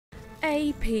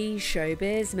AP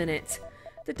ShowBiz Minute.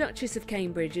 The Duchess of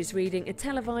Cambridge is reading a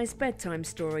televised bedtime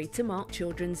story to mark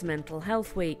Children's Mental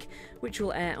Health Week, which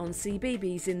will air on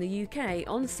CBeebies in the UK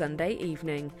on Sunday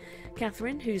evening.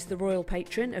 Catherine, who's the royal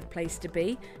patron of Place to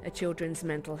Be, a children's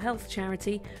mental health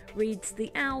charity, reads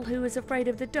The Owl Who Was Afraid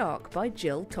of the Dark by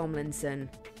Jill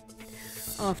Tomlinson.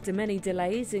 After many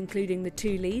delays, including the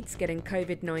two leads getting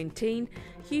COVID-19,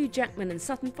 Hugh Jackman and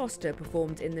Sutton Foster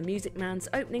performed in The Music Man's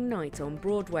opening night on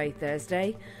Broadway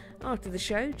Thursday. After the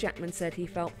show, Jackman said he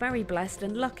felt very blessed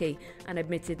and lucky and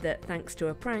admitted that, thanks to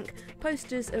a prank,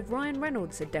 posters of Ryan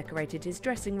Reynolds had decorated his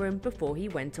dressing room before he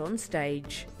went on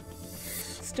stage.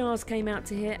 Stars came out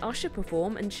to hear Usher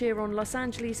perform and cheer on Los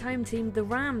Angeles home team the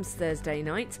Rams Thursday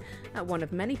night at one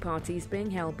of many parties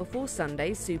being held before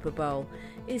Sunday's Super Bowl.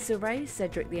 Issa Rae,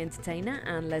 Cedric the Entertainer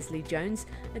and Leslie Jones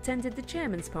attended the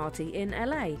Chairman's Party in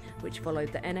LA, which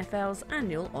followed the NFL's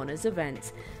annual honours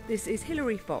event. This is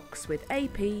Hilary Fox with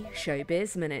AP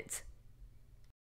ShowBiz Minute.